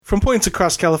From points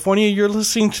across California, you're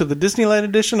listening to the Disneyland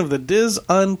edition of the Diz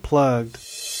Unplugged.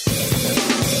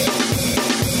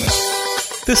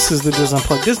 This is the Diz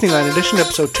Unplugged Disneyland edition,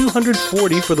 episode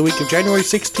 240 for the week of January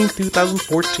 16,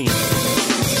 2014. The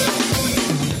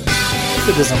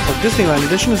Diz Unplugged Disneyland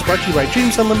edition is brought to you by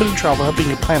Dreams Unlimited Travel, helping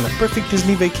you plan the perfect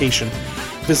Disney vacation.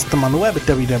 Visit them on the web at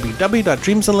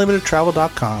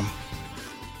www.dreamsunlimitedtravel.com.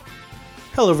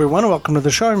 Hello everyone, and welcome to the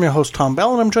show. I'm your host, Tom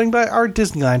Bell, and I'm joined by our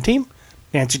Disneyland team,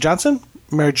 Nancy Johnson,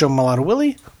 Mary Jo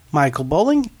Mulatto-Willie, Michael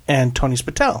Bowling, and Tony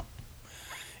Spittell.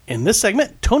 In this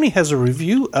segment, Tony has a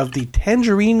review of the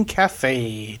Tangerine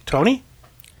Cafe. Tony?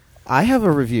 I have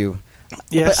a review.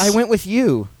 Yes. But I went with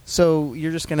you. So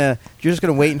you're just gonna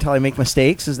wait until I make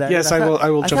mistakes? Is that yes? I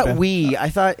will jump in. I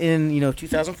thought in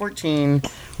 2014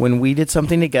 when we did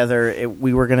something together,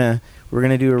 we were gonna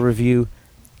do a review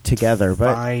together.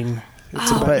 But fine.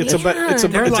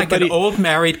 They're like an old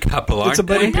married couple, aren't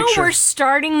they? I know we're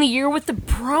starting the year with the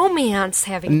bromance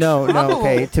having No, trouble.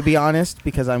 okay. To be honest,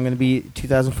 because I'm going to be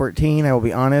 2014, I will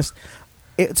be honest.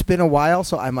 It's been a while,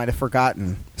 so I might have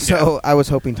forgotten. So I was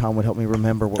hoping Tom would help me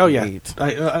remember what we ate.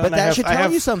 But that should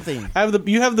tell you something.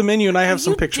 You have the menu, and I have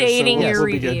some pictures. Dating so your we'll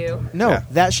review. No,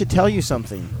 that should tell you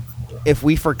something. If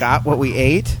we forgot what we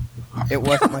ate, it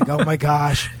wasn't like, oh my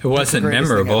gosh, it wasn't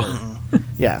memorable.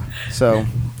 Yeah. So.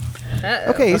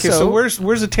 Okay, so where's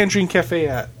the Tangerine Cafe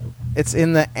at? It's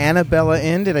in the Anabella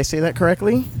Inn. Did I say that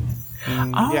correctly?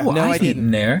 No, I've eaten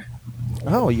there.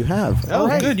 Oh, you have. Oh,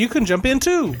 right. Good. You can jump in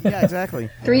too. Yeah, exactly.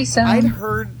 Threesome. I'd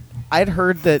heard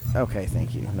that. Okay,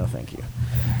 thank you. No, thank you.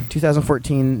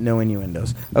 2014, no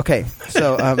innuendos. Okay,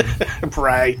 so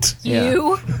right.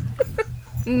 You,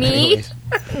 me,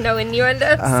 no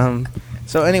innuendos.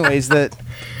 So, anyways, the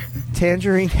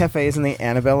Tangerine Cafe is in the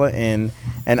Anabella Inn.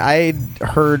 And I'd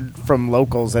heard from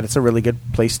locals that it's a really good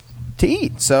place to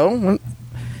eat. So when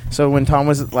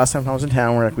last time Tom was in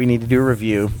town, we're like, we need to do a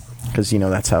review because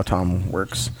that's how Tom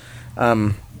works.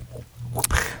 We're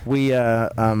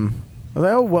like,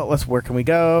 oh well, where can we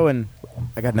go? And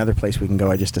I got another place we can go.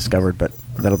 I just discovered, but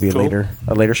that'll be a later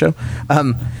show.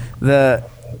 The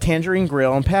Tangerine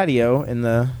Grill and Patio in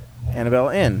the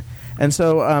Anabella Inn, and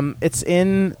so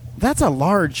that's a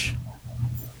large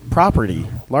property,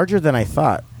 larger than I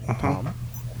thought.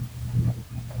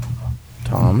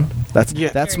 Tom, that's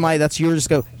yours. Just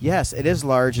go. Yes, it is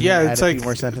large. And it's like a few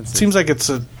more sentences. Seems like it's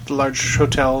a large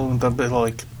hotel.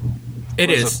 It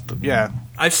is. Yeah,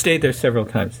 I've stayed there several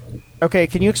times. Okay,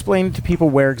 can you explain to people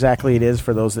where exactly it is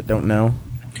for those that don't know?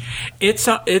 It's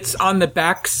on the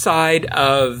back side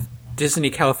of Disney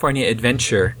California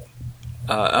Adventure.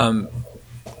 Oh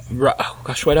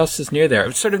gosh, what else is near there?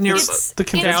 It's sort of near the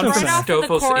convention center.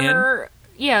 Stoffels Inn.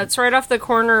 Yeah, it's right off the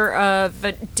corner of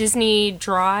Disney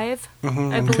Drive, I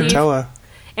believe. And Catella.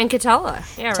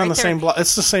 Yeah, it's on the same block.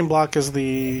 It's the same block as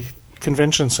the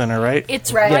convention center, right?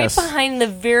 It's right behind the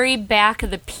very back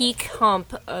of the peak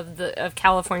hump of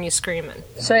California Screamin'.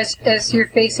 So as you're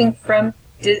facing from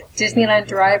Disneyland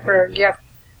Drive, or you have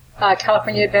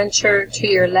California Adventure to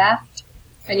your left,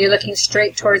 and you're looking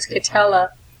straight towards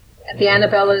Catella, the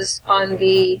Anabella's on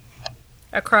the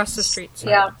across the street.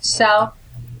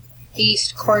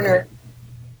 Southeast corner.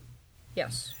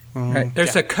 Yes. Mm-hmm. Right.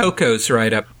 There's a Coco's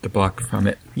right up the block from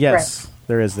it. Yes, right.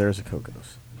 There's a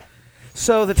Coco's.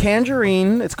 So the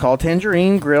Tangerine, it's called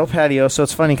Tangerine Grill Patio. So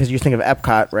it's funny because you think of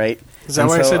Epcot, right? Is that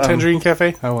why I said Tangerine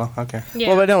Cafe? Oh well, okay. Yeah.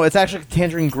 Well, but no, it's actually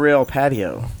Tangerine Grill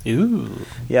Patio. Ooh.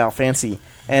 Yeah, fancy.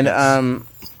 And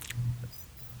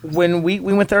when we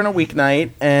went there on a weeknight,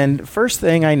 and first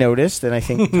thing I noticed, and I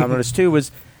think Tom noticed too,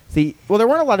 was there weren't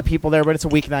a lot of people there, but it's a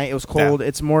weeknight. It was cold. Yeah.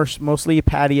 It's mostly a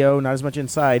patio, not as much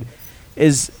inside.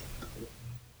 And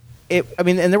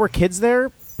there were kids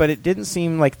there, but it didn't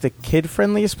seem like the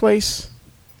kid-friendliest place.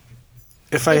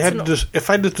 If I had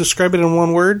to describe it in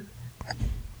one word,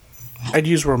 I'd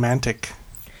use romantic.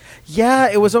 Yeah,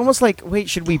 it was almost like, wait,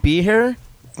 should we be here?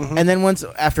 Mm-hmm. And then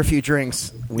after a few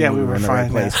drinks, we were in the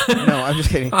fine. Right place. No, I'm just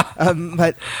kidding.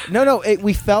 But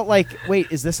we felt like,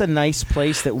 wait, is this a nice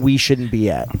place that we shouldn't be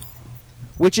at?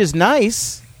 Which is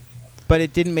nice, but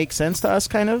it didn't make sense to us,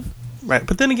 kind of. Right,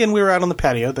 but then again, we were out on the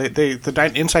patio.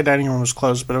 The inside dining room was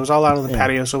closed, but it was all out on the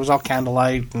patio, so it was all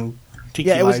candlelight and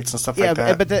tiki lights and stuff like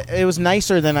that. But it was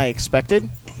nicer than I expected.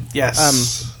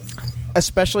 Yes.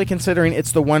 Especially considering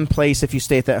it's the one place, if you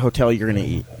stay at that hotel, you're going to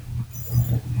eat.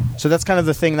 So that's kind of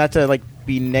the thing, not to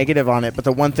be negative on it, but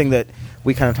the one thing that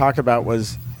we kind of talked about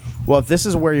was, well, if this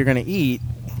is where you're going to eat,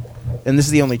 and this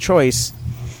is the only choice,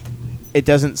 it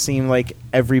doesn't seem like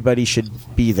everybody should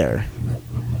be there.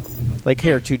 Like,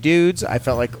 here, two dudes. I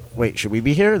felt like, wait, should we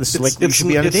be here? This is like we should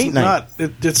be on a date night.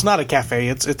 It's not a cafe.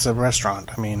 It's a restaurant.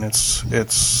 I mean, it's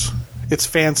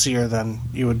fancier than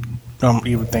you would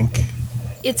think.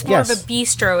 It's more of a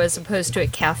bistro as opposed to a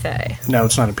cafe. No,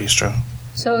 it's not a bistro.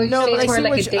 So you say it's more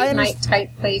like a date night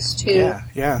type place too.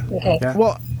 Yeah. Okay. Yeah.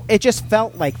 Well, it just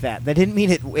felt like that. That didn't mean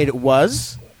it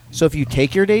was. So if you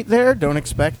take your date there, don't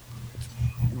expect.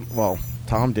 Well,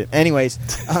 Tom did. Anyways,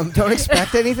 don't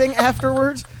expect anything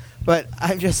afterwards. But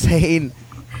I'm just saying,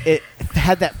 it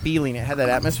had that feeling. It had that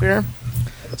atmosphere.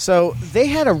 So they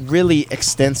had a really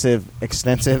extensive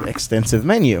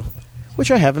menu,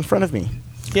 which I have in front of me.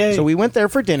 Yay. So we went there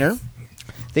for dinner.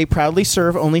 They proudly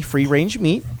serve only free-range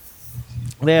meat.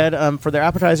 They had, for their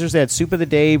appetizers, they had soup of the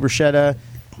day, bruschetta,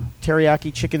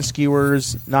 teriyaki chicken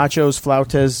skewers, nachos,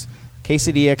 flautas,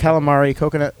 quesadilla, calamari,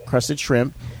 coconut-crusted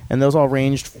shrimp, and those all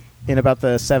ranged in about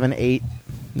the $7, $8,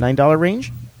 $9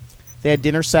 range. They had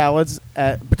dinner salads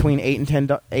at between $8 and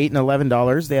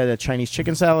 $11. They had a Chinese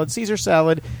chicken salad, Caesar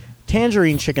salad,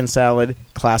 tangerine chicken salad,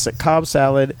 classic Cobb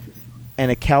salad, and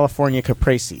a California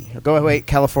caprese. Go ahead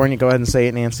and say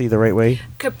it, Nancy, the right way.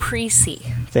 Caprese.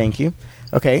 Thank you.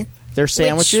 Okay. Their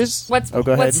sandwiches. Go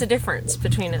ahead. What's the difference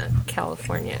between a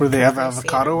California? Where they have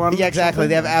avocado on? Yeah, exactly.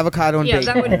 They have avocado and bacon.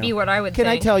 Yeah, that would be what I would think. Can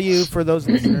I tell you, for those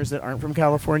listeners that aren't from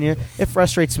California, it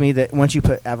frustrates me that once you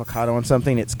put avocado on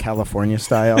something, it's California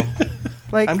style.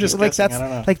 Like, I'm just like guessing, that's I don't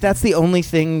know. like that's the only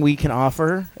thing we can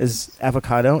offer is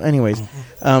avocado. Anyways,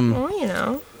 well, you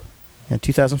know. In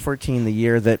 2014, the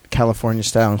year that California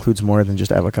style includes more than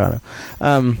just avocado.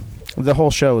 The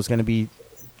whole show is going to be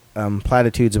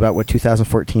platitudes about what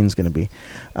 2014 is going to be,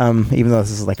 even though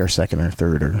this is like our second or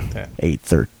third or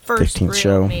eighth or 15th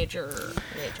show. Major.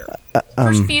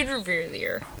 First feud review of the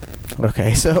year.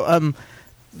 Okay, so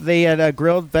they had a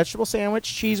grilled vegetable sandwich,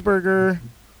 cheeseburger,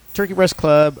 turkey breast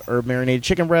club, or marinated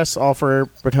chicken breasts, all for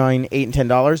between $8 and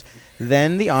 $10.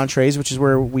 Then the entrees, which is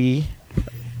where we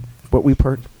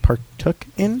partook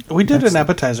in. We did an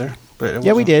appetizer, but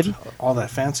it we did. All that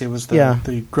fancy. It was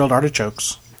the grilled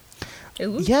artichokes.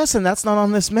 Ooh. Yes, and that's not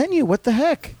on this menu. What the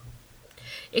heck?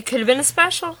 It could have been a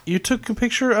special. You took a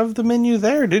picture of the menu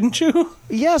there, didn't you?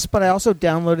 Yes, but I also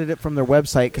downloaded it from their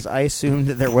website because I assumed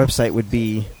that their website would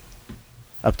be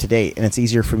up to date, and it's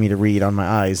easier for me to read on my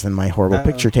eyes than my horrible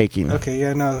picture taking. Okay,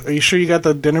 yeah, no. Are you sure you got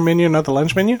the dinner menu, not the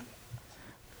lunch menu?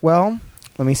 Well,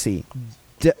 let me see.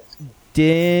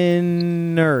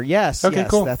 Dinner, yes. Okay, yes,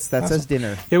 cool. That says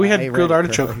dinner. Yeah, we had grilled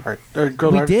artichoke.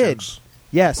 We did.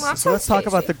 Yes. Well, so let's talk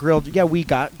about the grilled. Yeah, we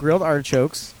got grilled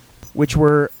artichokes, which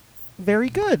were very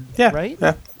good. Yeah. Right?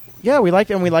 Yeah. Yeah, we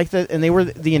liked it, and we liked it, and they were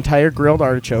the entire grilled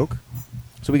artichoke.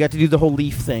 So we got to do the whole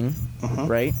leaf thing,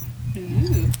 right?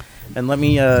 Ooh. And let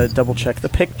me double check the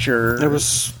picture. There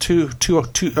was two,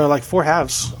 like 4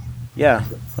 halves. Yeah.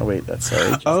 Oh wait, that's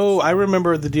sorry. Oh, I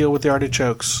remember the deal with the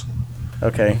artichokes.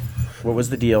 Okay. What was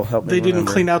the deal? Help me They didn't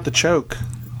remember. clean out the choke.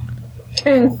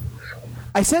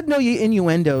 I said no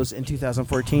innuendos in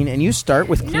 2014, and you start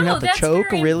with clean out the choke.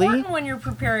 Very really? important when you're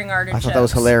preparing artichokes. I thought that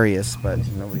was hilarious, but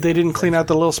nobody. They didn't clean out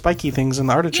the little spiky things in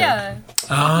the artichoke. Yeah. If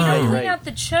you don't clean out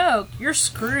the choke, you're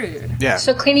screwed. Yeah.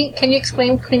 So can you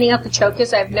explain cleaning out the choke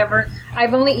is? I've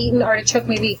only eaten artichoke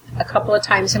maybe a couple of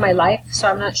times in my life, so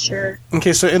I'm not sure.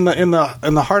 Okay, so in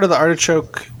the heart of the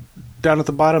artichoke, down at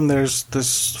the bottom, there's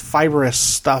this fibrous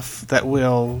stuff that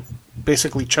will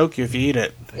basically choke you if you eat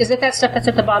it. Is it that stuff that's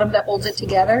at the bottom that holds it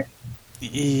together?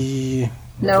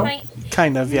 No.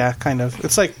 Kind of, yeah, kind of.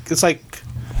 It's like.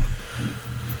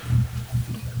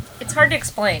 It's hard to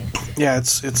explain. Yeah,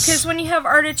 it's because when you have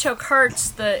artichoke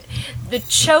hearts, the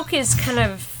choke is kind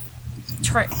of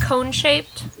cone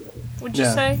shaped. Would you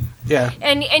say? Yeah.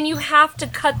 And you have to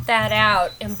cut that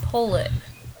out and pull it.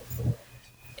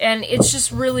 And it's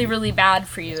just really, really bad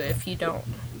for you if you don't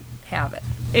have it.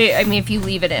 I mean, if you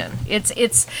leave it in, it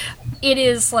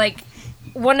is like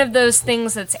one of those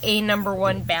things that's a number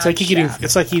one bad.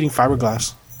 It's like eating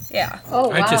fiberglass. Yeah. Oh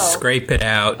wow. I just scrape it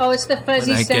out. Oh, it's the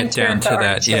fuzzy when I center. get down to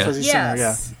that. Yeah. Fuzzy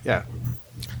center, yeah.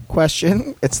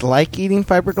 Question: it's like eating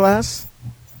fiberglass.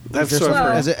 That's sort of,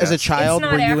 well, as a child,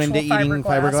 were you into eating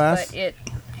fiberglass? But it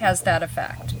has that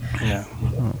effect. Yeah.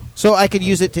 So I could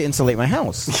use it to insulate my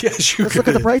house. Yes, you Let's could. look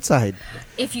at the bright side.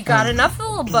 If you got enough of the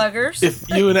little buggers. If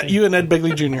you and Ed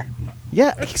Begley Jr.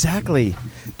 Yeah, exactly.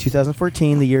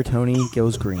 2014, the year Tony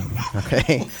goes green.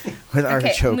 Okay, with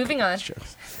artichoke. Moving on.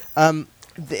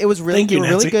 It was really, Thank you,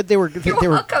 really Nancy. good. They were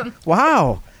welcome.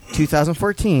 Wow.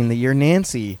 2014, the year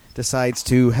Nancy decides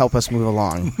to help us move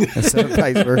along instead of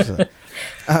vice versa.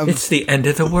 It's the end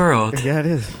of the world. Yeah, it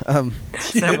is.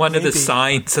 Is that one of the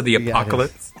signs of the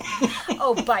apocalypse?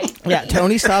 Oh, bite. Yeah,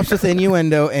 Tony stops with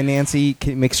innuendo, and Nancy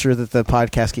makes sure that the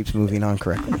podcast keeps moving on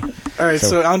correctly. All right,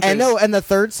 so entrees. And the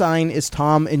third sign is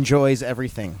Tom enjoys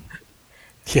everything.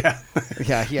 Yeah.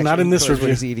 Yeah, he Not in this enjoys what review.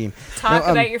 he's eating. Talk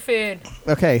about your food.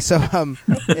 Okay, so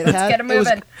Get it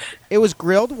moving. it was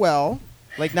grilled well,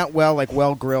 like not well, like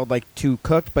well grilled, like too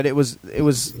cooked, but it was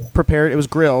prepared. It was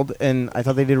grilled, and I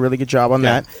thought they did a really good job on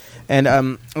that. And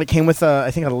it came with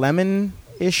I think a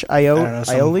lemon-ish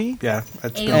aioli. Yeah,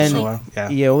 it's been Aioli. so a while. Yeah.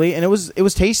 Aioli, and it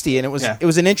was tasty, and it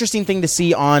was an interesting thing to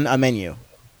see on a menu,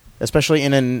 especially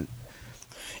in an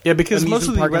Yeah, because most amusement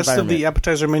of the park rest of the environment.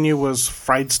 appetizer menu was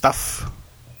fried stuff.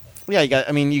 you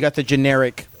got the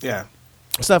generic Yeah.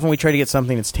 stuff, and we try to get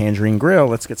something that's Tangerine Grill.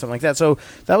 Let's get something like that. So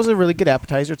that was a really good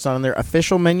appetizer. It's not on their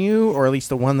official menu, or at least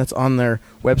the one that's on their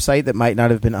website that might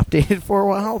not have been updated for a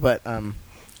while. But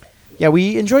yeah,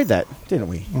 we enjoyed that, didn't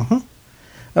we? Mm-hmm.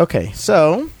 Okay,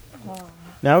 so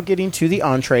now getting to the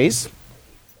entrees.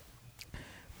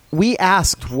 We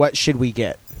asked, what should we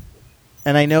get?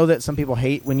 And I know that some people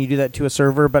hate when you do that to a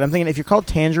server, but I'm thinking if you're called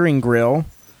Tangerine Grill,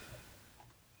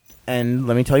 and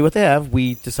let me tell you what they have,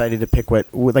 we decided to pick what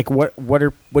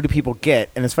do people get?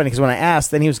 And it's funny because when I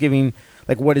asked, then he was giving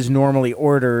like what is normally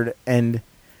ordered, and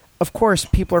of course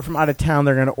people are from out of town,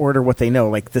 they're going to order what they know,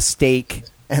 like the steak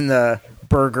and the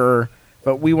burger,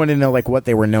 but we wanted to know like what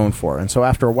they were known for. And so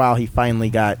after a while, he finally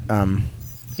got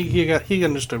He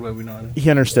understood what we wanted. he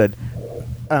understood.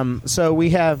 So we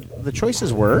have the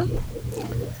choices were,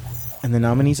 and the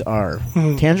nominees are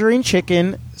tangerine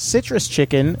chicken, citrus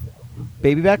chicken,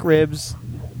 baby back ribs,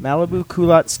 Malibu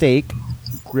culotte steak,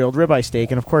 grilled ribeye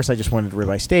steak, and of course I just wanted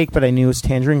ribeye steak, but I knew it was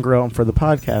Tangerine Grill, and for the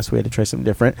podcast we had to try something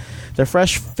different. The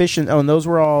fresh fish and those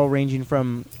were all ranging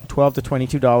from $12 to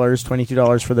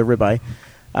 $22 for the ribeye.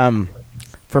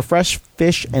 For fresh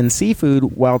fish and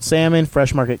seafood, wild salmon,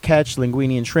 fresh market catch,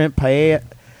 linguine and shrimp, paella.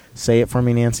 Say it for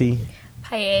me, Nancy.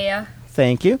 Paella.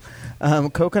 Thank you.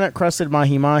 Coconut crusted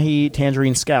mahi-mahi,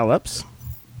 tangerine scallops.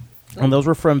 And those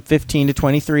were from 15 to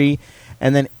 23.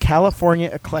 And then California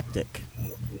eclectic.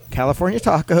 California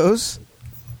tacos.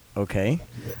 Okay.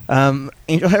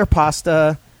 Angel hair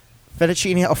pasta,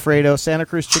 fettuccine alfredo, Santa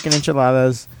Cruz chicken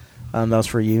enchiladas. That was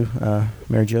for you,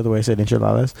 Mary Jo, the way I said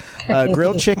enchiladas.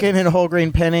 Grilled chicken and whole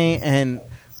grain penne, and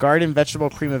garden vegetable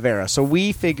primavera. So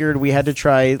we figured we had to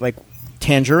try like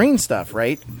tangerine stuff,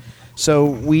 right? So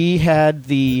we had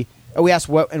we asked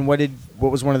what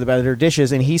was one of the better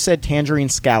dishes, and he said tangerine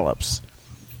scallops.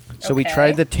 So we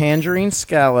tried the tangerine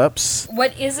scallops.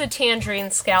 What is a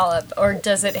tangerine scallop, or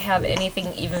does it have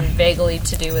anything even vaguely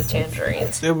to do with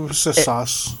tangerines? It was a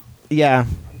sauce. Yeah.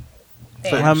 They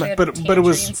actually had but it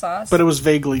was tangerine sauce? but it was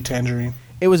vaguely tangerine.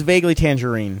 It was vaguely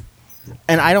tangerine.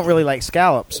 And I don't really like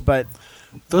scallops, but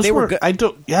Those they were good.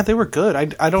 They were good.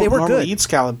 I don't They were normally good. eat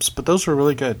scallops, but those were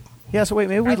really good. yeah, so wait,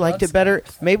 maybe we I liked love it better.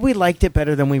 Maybe we liked it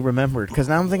better than we remembered, because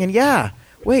now I'm thinking,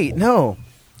 wait, no.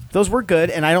 Those were good,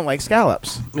 and I don't like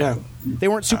scallops. Yeah. They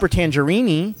weren't super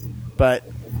tangerine-y, but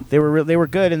they were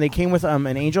good, and they came with an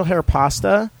angel hair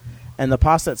pasta, and the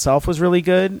pasta itself was really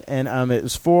good, and it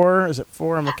was 4. Is it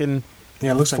 4? I'm looking.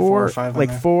 Yeah, it looks like 4 or 5 on like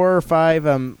there. 4 or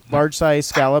 5 large-size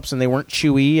scallops, and they weren't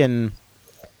chewy, and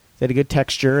they had a good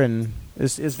texture, and it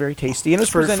was very tasty. And it was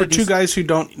For presented two guys who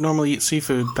don't normally eat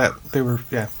seafood, that they were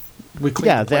we clicked.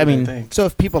 Yeah, quite I a bit, mean, think. so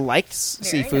if people liked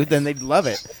Very seafood, nice. then they'd love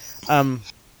it.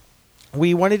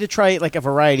 We wanted to try like a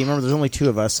variety. Remember, there's only 2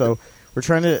 of us, so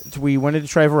we wanted to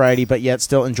try a variety, but yet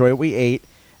still enjoy what we ate.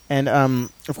 And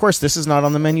of course, this is not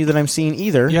on the menu that I'm seeing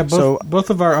either. Yeah, so both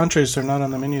of our entrees are not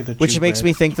on the menu which you makes read.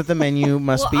 me think that the menu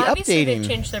must well, be obviously updating. they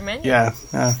changed their menu. Yeah,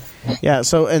 Yeah.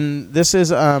 So, and this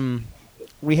is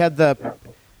we had the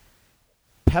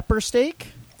pepper steak.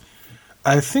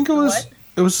 I think it was What?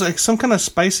 it was like some kind of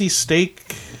spicy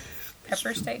steak.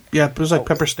 Pepper steak. Yeah, it was like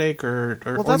pepper steak or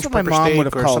Well, that's orange what my pepper mom steak would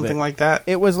have or called something it. like that.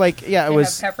 It was like it Did it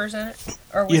was. have peppers in it?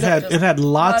 Or was It had just it had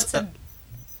lots of and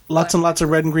lots of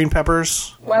red and green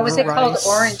peppers. Why was it called rice.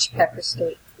 orange pepper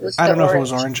steak? I don't know if it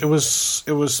was orange. It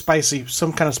was spicy,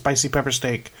 some kind of spicy pepper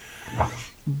steak.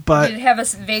 But Did it have a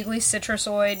vaguely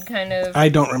citrusoid kind of? I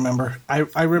don't remember. I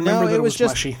remember No, that it it was was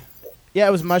just- mushy. Yeah,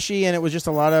 it was mushy, and it was just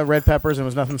a lot of red peppers, and it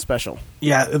was nothing special.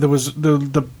 Yeah, there was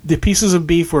the pieces of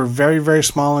beef were very, very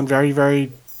small and very,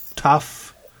 very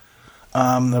tough.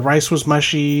 The rice was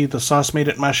mushy. The sauce made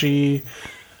it mushy.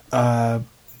 And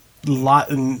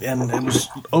it was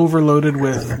overloaded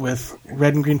with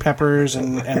red and green peppers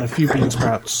and a few bean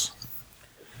sprouts.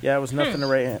 Yeah, it was nothing to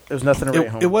rate. It was nothing to rate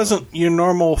home. It wasn't your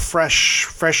normal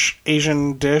fresh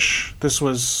Asian dish. This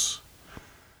was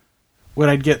what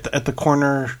I'd get at the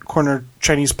corner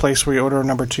Chinese place where you order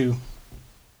number 2.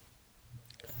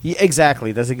 Yeah,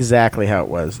 exactly. That's exactly how it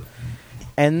was.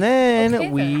 And then Okay,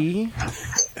 we...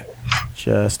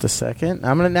 Just a second.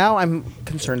 I'm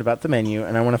concerned about the menu,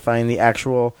 and I want to find the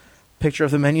actual picture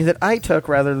of the menu that I took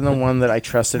rather than the one that I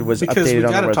trusted was Because we updated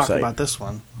on got the to website. talk about this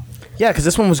one. Yeah, because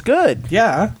this one was good.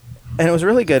 Yeah. And it was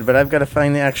really good, but I've got to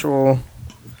find the actual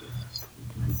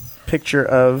picture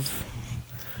of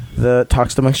the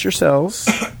Talks Amongst Yourselves.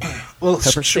 Well,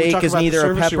 Pepper should we steak talk is about the neither a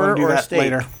service? You wanna pepper do or a that steak.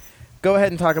 later? Go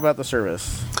ahead and talk about the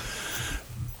service.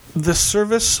 The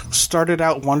service started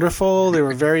out wonderful. They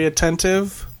were very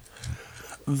attentive.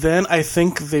 Then I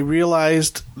think they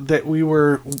realized that we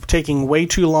were taking way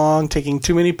too long, taking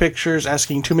too many pictures,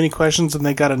 asking too many questions, and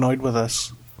they got annoyed with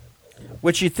us.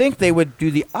 Which you'd think they would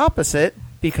do the opposite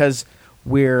because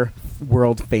we're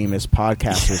world famous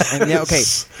podcasters. And yeah, okay,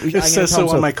 It says so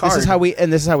on my card. This is how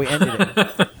we ended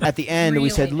it. At the end, we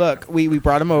said, Really? "Look," we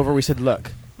brought him over. We said,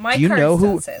 "Look, My do you cards know don't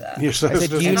who?" say that. You're I said,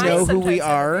 "Do you And I know who we sometimes have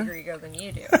a are?" bigger ego than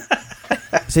you do.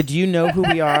 I said, "Do you know who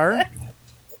we are?"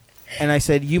 And I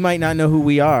said, "You might not know who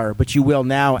we are, but you will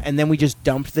now." And then we just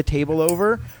dumped the table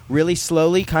over really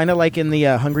slowly, kind of like in the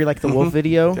Hungry Like the Wolf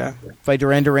video Yeah. by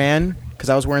Duran Duran, because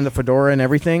I was wearing the fedora and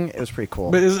everything. It was pretty cool.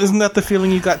 But isn't that the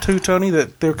feeling you got too, Tony?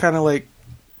 That they're kind of like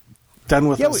done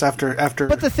with Yeah, us after.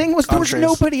 But the thing was, there was entrees.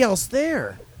 nobody else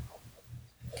there.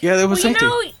 Yeah, it was Well, you empty.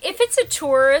 know, if it's a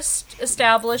tourist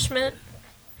establishment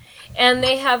and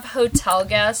they have hotel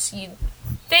guests, you'd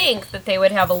think that they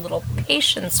would have a little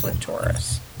patience with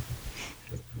tourists.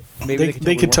 Maybe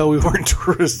They could tell we weren't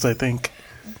tourists, I think.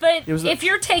 But was if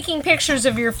you're taking pictures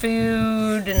of your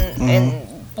food and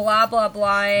blah blah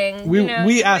blahing, We you know,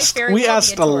 we you might asked very we well be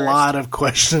asked a tourist. lot of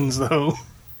questions though.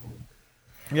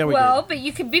 Yeah, we Well, did. but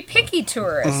you could be picky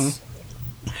tourists.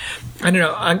 I don't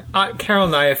know. Carol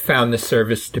and I have found the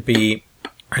service to be,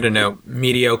 I don't know,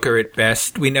 mediocre at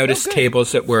best. We noticed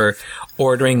tables that were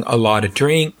ordering a lot of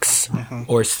drinks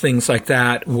or things like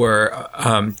that were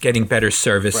getting better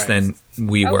service Right. than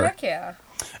we Oh, were. heck yeah.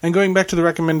 And going back to the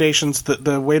recommendations,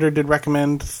 the waiter did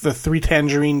recommend the 3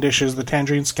 tangerine dishes, the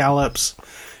tangerine scallops.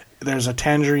 There's a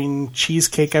tangerine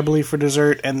cheesecake, I believe, for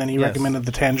dessert, and then he Yes. recommended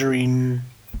the tangerine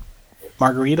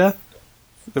margarita.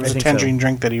 There was I a think tangerine so.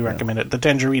 drink that he recommended, the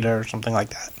tangerita or something like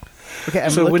that. Okay,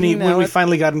 I'm So when looking now we at-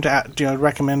 finally got him to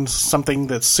recommend something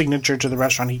that's signature to the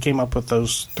restaurant, he came up with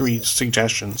those 3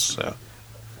 suggestions. So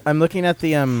I'm looking at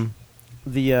the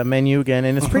menu again,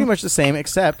 and it's pretty much the same,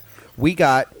 except we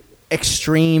got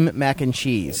extreme mac and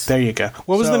cheese. there you go.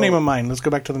 What was So- the name of mine? Let's go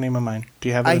back to the name of mine. Do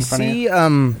you have it I in front of see.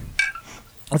 you?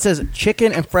 It says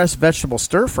chicken and fresh vegetable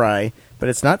stir fry, but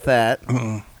it's not that.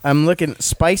 I'm looking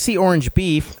spicy orange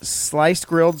beef, sliced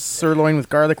grilled sirloin with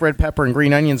garlic, red pepper, and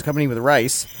green onions, accompanied with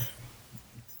rice.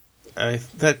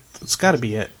 That's got to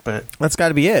be it, but That's got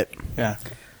to be it. yeah.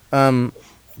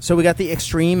 So we got the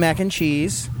extreme mac and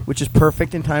cheese, which is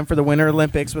perfect in time for the Winter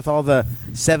Olympics with all the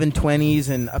 720s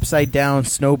and upside down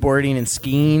snowboarding and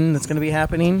skiing that's going to be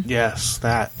happening. Yes,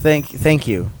 that. Thank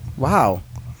you. Wow.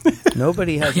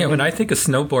 Nobody has. Yeah, when I think of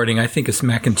snowboarding, I think of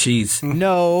mac and cheese.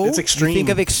 No, It's extreme You think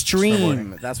of extreme.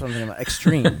 snowboarding. That's what I'm thinking about.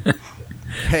 Extreme.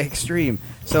 Okay, extreme.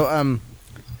 So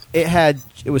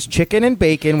it was chicken and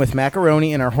bacon with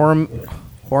macaroni and our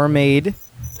homemade.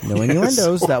 No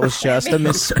innuendos. That was just a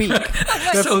misspeak.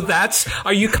 So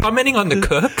are you commenting on the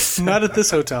cooks? Not at this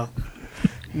hotel.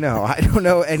 No, I don't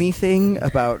know anything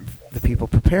about the people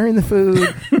preparing the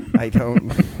food. I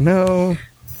don't know.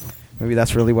 Maybe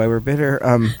that's really why we're bitter.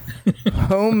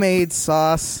 Homemade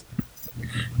sauce.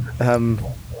 And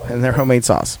their homemade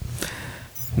sauce.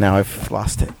 Now I've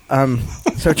lost it.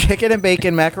 So chicken and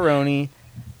bacon, macaroni,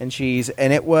 and cheese,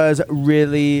 and it was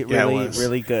really, Yeah, it really, was.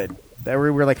 really good. We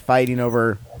were like fighting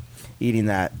over eating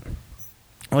that.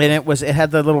 And it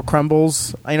had the little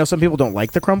crumbles. I know some people don't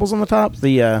like the crumbles on the top,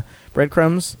 the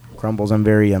breadcrumbs. Crumbles, I'm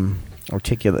very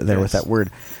articulate there with Yes. that word.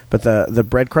 But the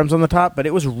breadcrumbs on the top, but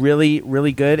it was really,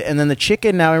 really good. And then the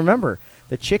chicken, now I remember,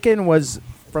 the chicken was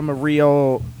from a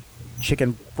real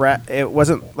chicken breast. It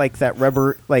wasn't like that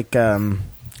rubber, like,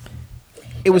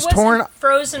 it was wasn't torn.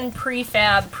 frozen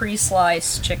prefab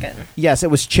pre-sliced chicken. Yes, it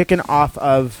was chicken off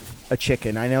of a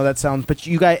chicken. I know that sounds, but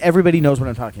everybody knows what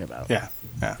I'm talking about. Yeah,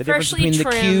 yeah. The difference Freshly between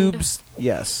the trimmed. cubes.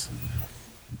 Yes.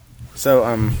 So,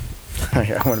 I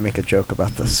want to make a joke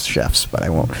about the chefs, but I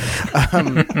won't.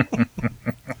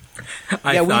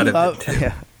 I yeah, thought we of loved. it.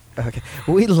 Yeah. Okay.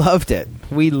 We loved it.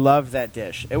 We loved that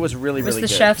dish. It was really, Was really the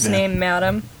good. chef's Yeah. name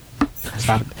Madam?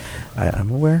 Stop. I'm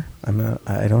aware. I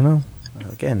don't know.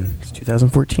 Again, it's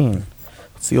 2014.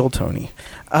 It's the old Tony.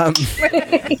 I would go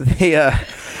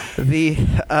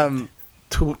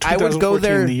 2014,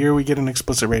 there- the year we get an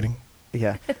explicit rating.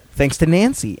 Yeah, thanks to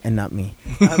Nancy and not me.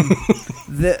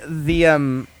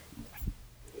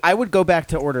 I would go back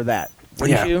to order that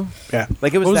Wouldn't you? Yeah.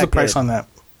 Like, it was what was that the price good. on that?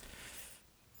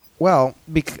 Well,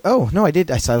 no, I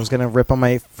did. I said I was going to rip on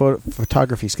my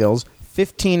photography skills.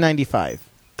 $15.95.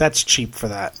 That's cheap for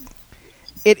that.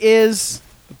 It is,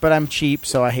 but I'm cheap,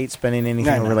 so I hate spending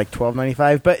anything over like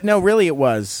 $12.95. But no, really, it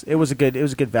was. It was a good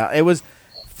value. It was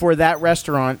for that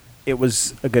restaurant. It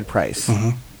was a good price.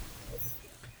 Mm-hmm.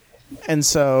 And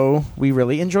so we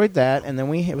really enjoyed that. And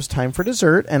then it was time for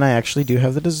dessert, and I actually do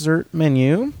have the dessert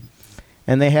menu.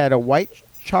 And they had a white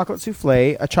chocolate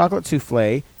souffle, a chocolate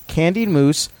souffle, candied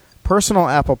mousse, personal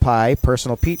apple pie,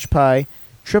 personal peach pie,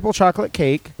 triple chocolate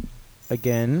cake.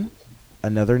 Again,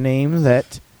 another name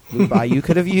that Blue Bayou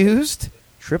could have used.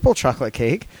 Triple chocolate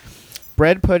cake,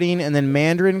 bread pudding, and then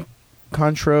Mandarin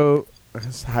Cointreau.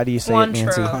 How do you say it,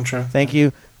 Nancy? Cointreau. Thank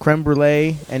you. Creme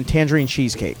brulee and tangerine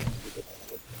cheesecake.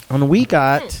 And we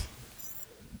got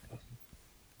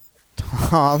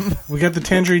Tom. We got the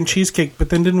tangerine cheesecake, but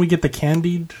then didn't we get the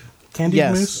candied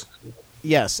Yes. mousse?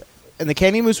 Yes, and the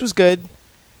candy mousse was good.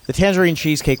 The tangerine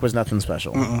cheesecake was nothing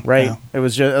special, right? Yeah. It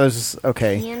was just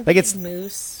okay. Candied Like it's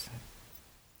mousse.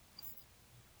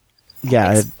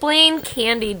 yeah. Explain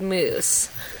candied mousse.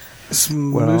 It's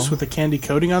mousse with a candy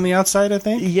coating on the outside, I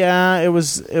think. Yeah, it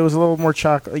was a little more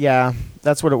chocolate. Yeah,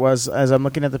 that's what it was. As I'm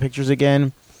looking at the pictures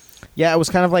again, yeah, it was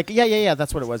kind of like yeah.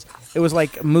 That's what it was. It was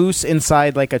like mousse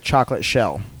inside like a chocolate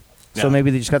shell. So Yeah.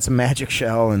 maybe they just got some magic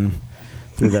shell and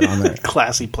threw that on there.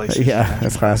 Classy place. Yeah,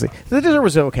 that's classy. The dessert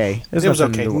was okay. It was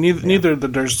nothing okay. to- Neither of the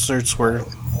desserts were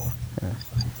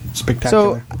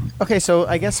spectacular. So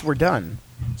I guess we're done.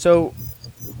 So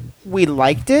we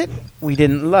liked it. We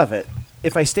didn't love it.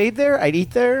 If I stayed there, I'd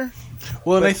eat there.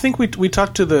 Well, and I think we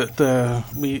talked to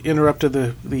we interrupted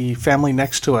the family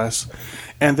next to us,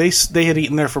 and they had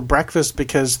eaten there for breakfast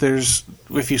because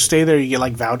if you stay there you get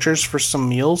like vouchers for some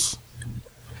meals.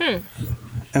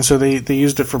 And so they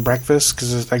used it for breakfast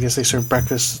because I guess they serve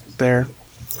breakfast there,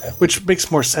 which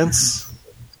makes more sense.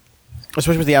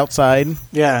 Especially with the outside.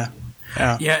 Yeah.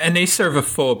 Yeah, and they serve a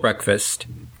full breakfast.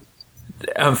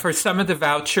 For some of the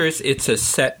vouchers, it's a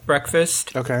set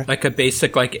breakfast. Okay. Like a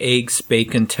basic, like eggs,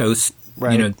 bacon, toast,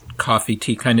 Right. coffee,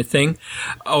 tea kind of thing.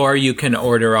 Or you can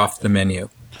order off the menu.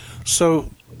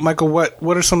 So, Michael, what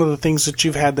are some of the things that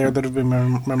you've had there that have been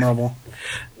memorable?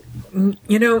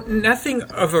 Nothing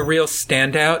of a real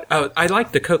standout. I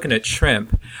like the coconut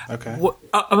shrimp. Okay.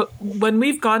 When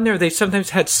we've gone there, they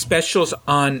sometimes had specials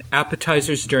on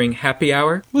appetizers during happy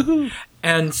hour. Woohoo!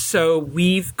 And so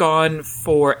we've gone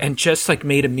and just like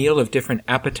made a meal of different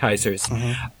appetizers.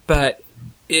 Mm-hmm. But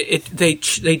they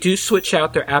do switch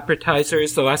out their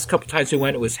appetizers. The last couple times we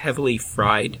went, it was heavily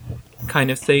fried kind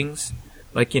of things.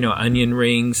 Like, onion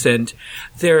rings, and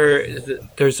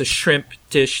there's a shrimp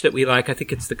dish that we like. I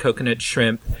think it's the coconut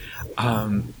shrimp.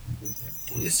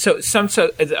 Sometimes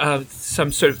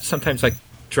like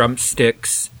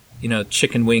drumsticks,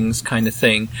 chicken wings kind of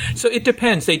thing. So it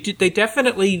depends. They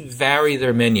definitely vary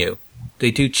their menu.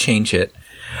 They do change it.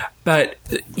 But,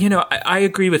 I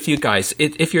agree with you guys.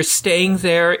 If you're staying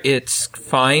there, it's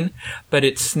fine, but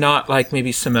it's not like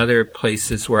maybe some other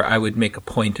places where I would make a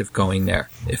point of going there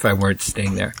if I weren't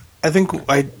staying there. I think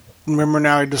I remember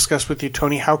now I discussed with you,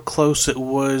 Tony, how close it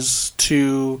was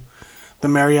to the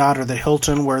Marriott or the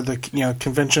Hilton where the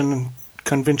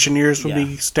conventioneers would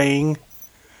be staying.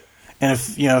 And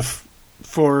if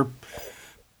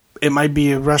it might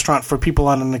be a restaurant for people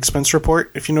on an expense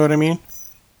report, if you know what I mean.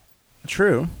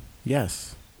 True.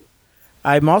 Yes.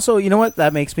 I'm also, you know what?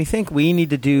 That makes me think I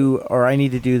need to do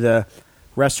the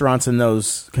restaurants in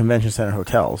those convention center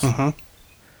hotels. Mm-hmm.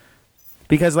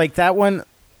 Because like that one,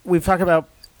 we've talked about,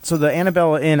 so the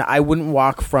Anabella Inn, I wouldn't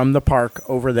walk from the park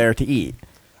over there to eat.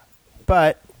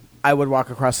 But I would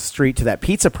walk across the street to that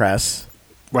pizza press.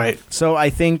 Right. So I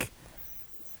think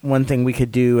one thing we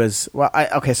could do is,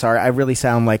 I really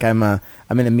sound like I'm in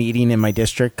a meeting in my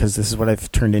district because this is what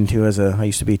I've turned into I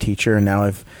used to be a teacher and now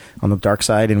I've on the dark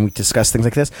side and we discuss things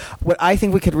like this. What I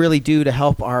think we could really do to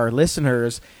help our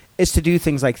listeners is to do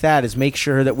things like that, is make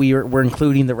sure that we're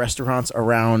including the restaurants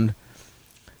around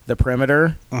the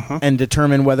perimeter and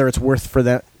determine whether it's worth for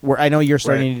them. Where I know you're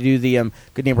starting to do the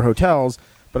Good Neighbor hotels,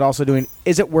 but also doing,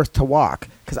 is it worth to walk?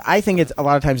 Because I think a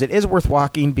lot of times it is worth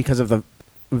walking because of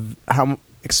how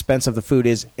expensive the food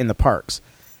is in the parks.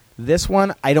 This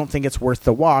one, I don't think it's worth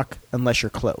the walk unless you're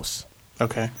close.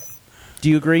 Okay. Do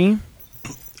you agree?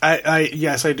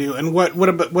 Yes, I do. And what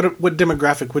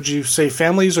demographic would you say?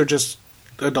 Families or just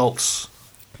adults?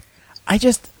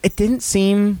 It didn't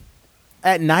seem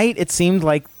at night. It seemed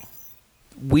like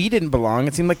we didn't belong.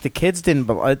 It seemed like the kids didn't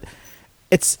belong.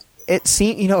 It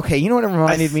seemed, okay. You know what it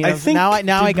reminded me of? I think, now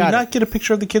I got not get a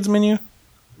picture of the kids menu.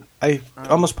 I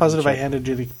almost positive I handed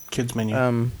you the kids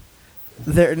menu.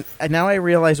 There now I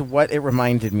realize what it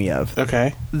reminded me of.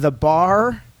 Okay. The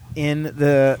bar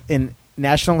in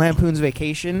National Lampoon's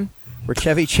Vacation where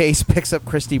Chevy Chase picks up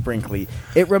Christy Brinkley.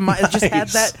 It just had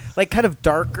that like kind of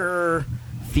darker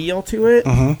feel to it.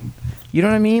 Mm-hmm. You know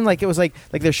what I mean? Like it was like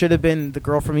there should have been the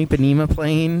girl from Ipanema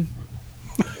playing.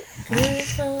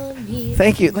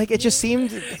 Thank you. Like it just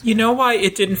seemed. You know why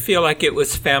it didn't feel like it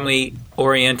was family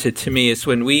oriented to me is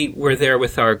when we were there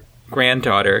with our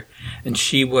granddaughter, and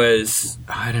she was,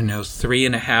 I don't know,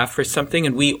 3.5 or something,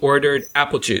 and we ordered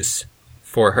apple juice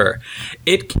for her.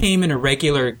 It came in a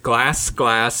regular glass,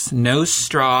 no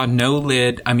straw, no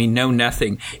lid, no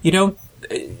nothing. You know,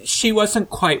 she wasn't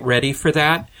quite ready for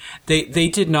that. They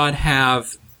did not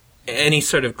have any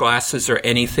sort of glasses or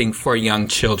anything for young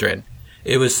children.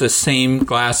 It was the same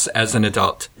glass as an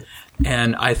adult.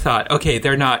 And I thought, okay,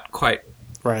 they're not quite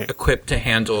equipped to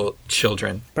handle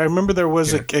children. But I remember there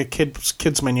was a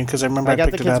kids menu because I remember I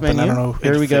picked it up menu. and I don't know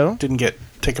Here we go. Didn't get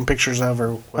taken pictures of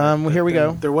or whatever. Here we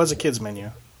go. There was a kids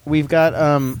menu. We've got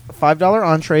 $5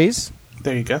 entrees.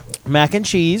 There you go. Mac and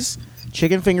cheese,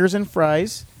 chicken fingers and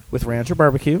fries with ranch or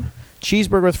barbecue,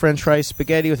 cheeseburger with french fries,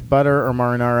 spaghetti with butter or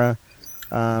marinara,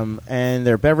 and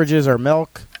their beverages are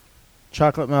milk,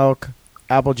 chocolate milk,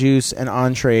 apple juice, and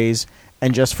entrees.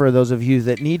 And just for those of you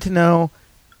that need to know,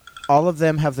 all of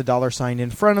them have the $sign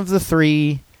in front of the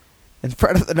 3, in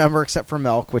front of the number, except for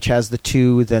milk, which has the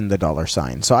 2, then the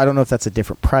 $sign. So I don't know if that's a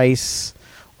different price,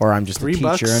 or I'm just a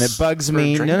teacher, and it bugs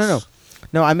me.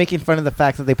 No, I'm making fun of the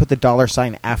fact that they put the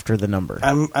 $sign after the number.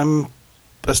 I'm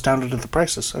astounded at the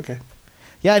prices. Okay.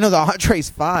 Yeah, I know the entree's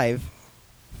 $5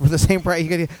 for the same price.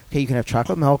 You can have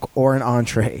chocolate milk or an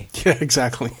entree. Yeah,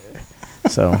 exactly.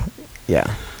 So,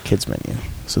 yeah, kids menu.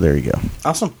 So there you go.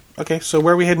 Awesome. Okay, so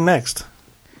where are we heading next?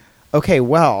 Okay,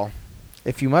 well,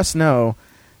 if you must know,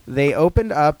 they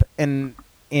opened up in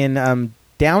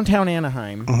downtown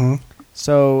Anaheim. Mm-hmm.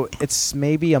 So it's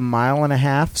maybe 1.5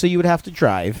 miles. So you would have to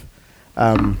drive.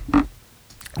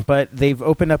 But they've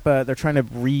opened up they're trying to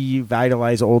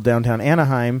revitalize old downtown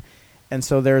Anaheim. And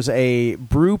so there's a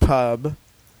brew pub,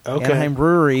 Anaheim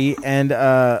Brewery, and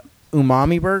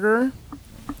Umami Burger.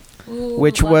 Ooh,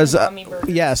 which was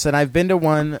yes, and I've been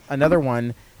to another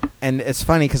one, and it's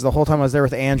funny because the whole time I was there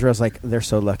with Andrew, I was like, they're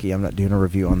so lucky I'm not doing a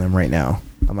review on them right now.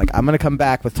 I'm like, I'm going to come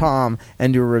back with Tom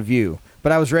and do a review,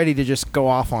 but I was ready to just go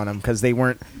off on them because they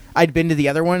weren't. I'd been to the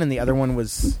other one, and the other one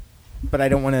was, but I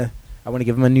don't want to. I want to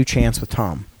give them a new chance with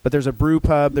Tom. But there's a brew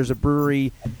pub, there's a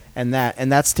brewery, and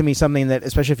that's to me something that,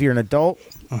 especially if you're an adult,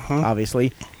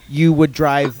 obviously, you would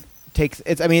drive.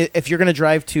 If you're going to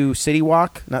drive to not City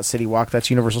Walk, that's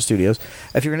Universal Studios.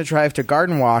 If you're going to drive to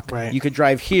Garden Walk, you could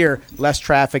drive here, less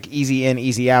traffic, easy in,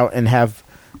 easy out, and have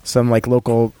some like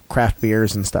local craft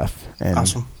beers and stuff and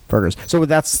awesome burgers. So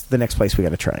that's the next place we got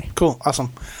to try. Cool,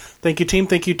 awesome. Thank you, team.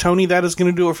 Thank you, Tony. That is going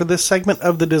to do it for this segment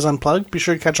of the Diz Unplugged. Be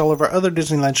sure to catch all of our other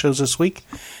Disneyland shows this week,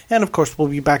 and of course, we'll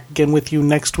be back again with you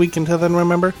next week. Until then,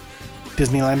 remember,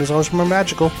 Disneyland is always more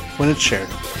magical when it's shared.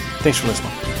 Thanks for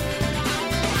listening.